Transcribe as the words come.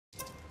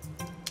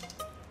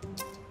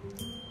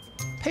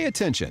Pay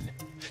attention.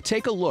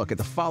 Take a look at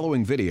the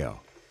following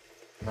video.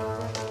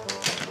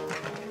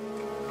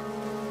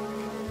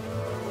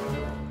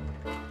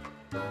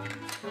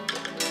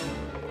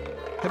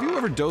 Have you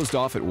ever dozed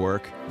off at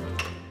work?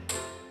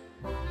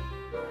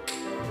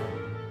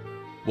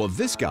 Well,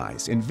 this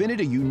guy's invented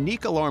a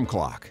unique alarm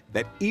clock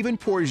that even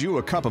pours you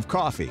a cup of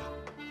coffee.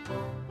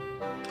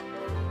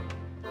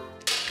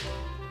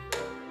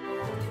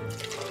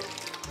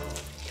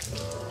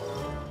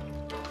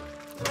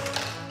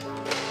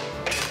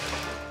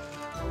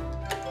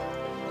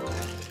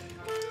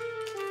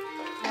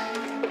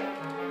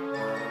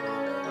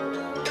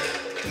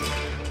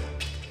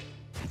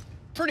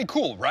 Pretty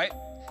cool, right?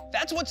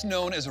 That's what's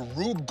known as a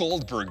Rube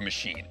Goldberg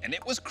machine, and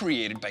it was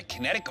created by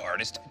kinetic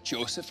artist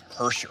Joseph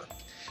Herscher.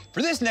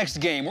 For this next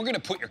game, we're gonna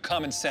put your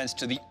common sense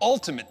to the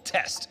ultimate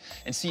test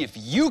and see if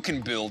you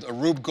can build a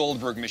Rube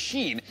Goldberg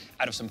machine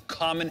out of some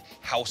common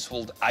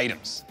household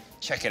items.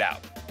 Check it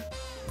out.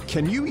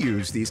 Can you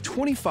use these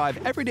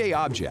 25 everyday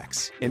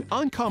objects in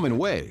uncommon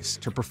ways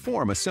to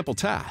perform a simple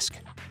task?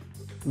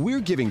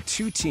 We're giving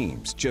two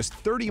teams just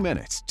 30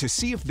 minutes to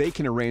see if they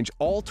can arrange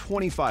all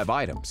 25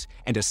 items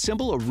and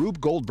assemble a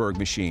Rube Goldberg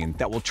machine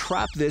that will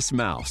trap this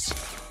mouse.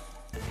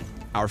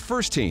 Our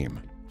first team,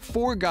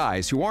 4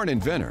 guys who aren't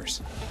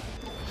inventors,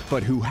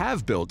 but who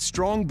have built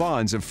strong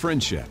bonds of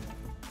friendship.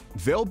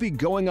 They'll be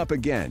going up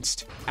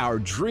against our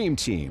dream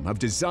team of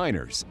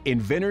designers,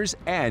 inventors,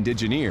 and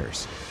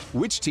engineers.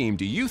 Which team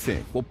do you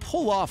think will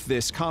pull off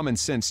this common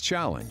sense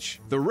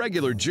challenge? The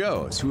regular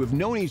Joes who have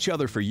known each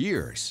other for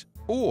years,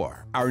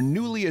 or our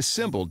newly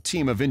assembled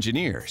team of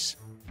engineers?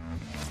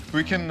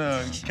 We can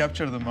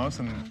capture the mouse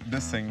and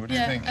this thing. What do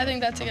you think? I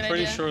think that's a good idea.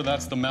 Pretty sure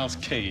that's the mouse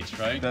cage,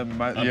 right? I'm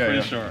yeah,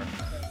 pretty sure.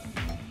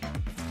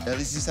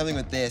 Let's do something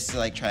with this to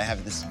try to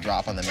have this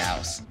drop on the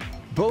mouse.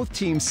 Both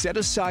teams set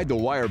aside the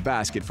wire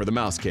basket for the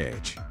mouse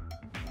cage.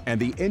 And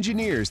the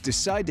engineers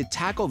decide to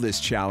tackle this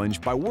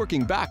challenge by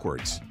working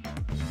backwards.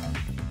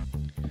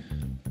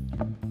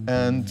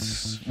 And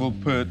we'll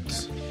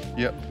put,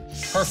 yep.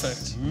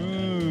 Perfect.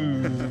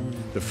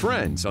 The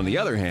friends, on the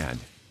other hand,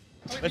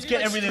 let's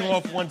get everything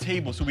off one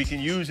table so we can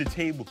use the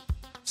table.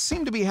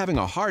 seem to be having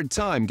a hard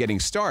time getting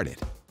started.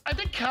 I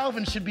think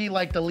Calvin should be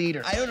like the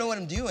leader. I don't know what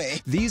I'm doing.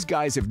 These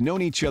guys have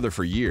known each other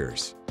for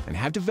years and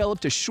have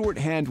developed a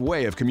shorthand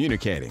way of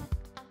communicating.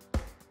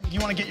 You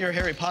want to get your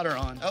Harry Potter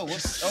on. Oh,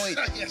 whoops. Oh, wait.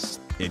 Yes.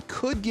 It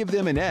could give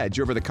them an edge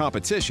over the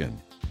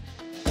competition.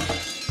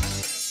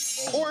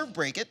 Or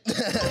break it.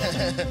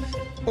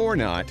 Or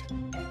not.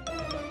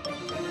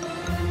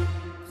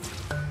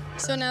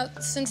 So now,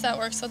 since that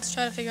works, let's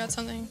try to figure out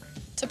something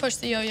to push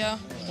the yo-yo.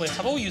 Wait,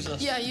 how about we use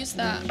this? Yeah, use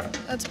that.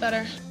 That's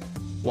better.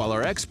 While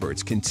our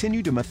experts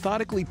continue to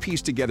methodically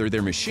piece together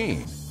their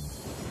machine,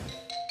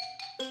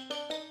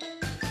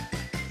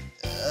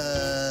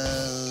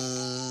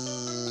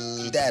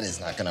 That is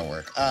not gonna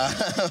work.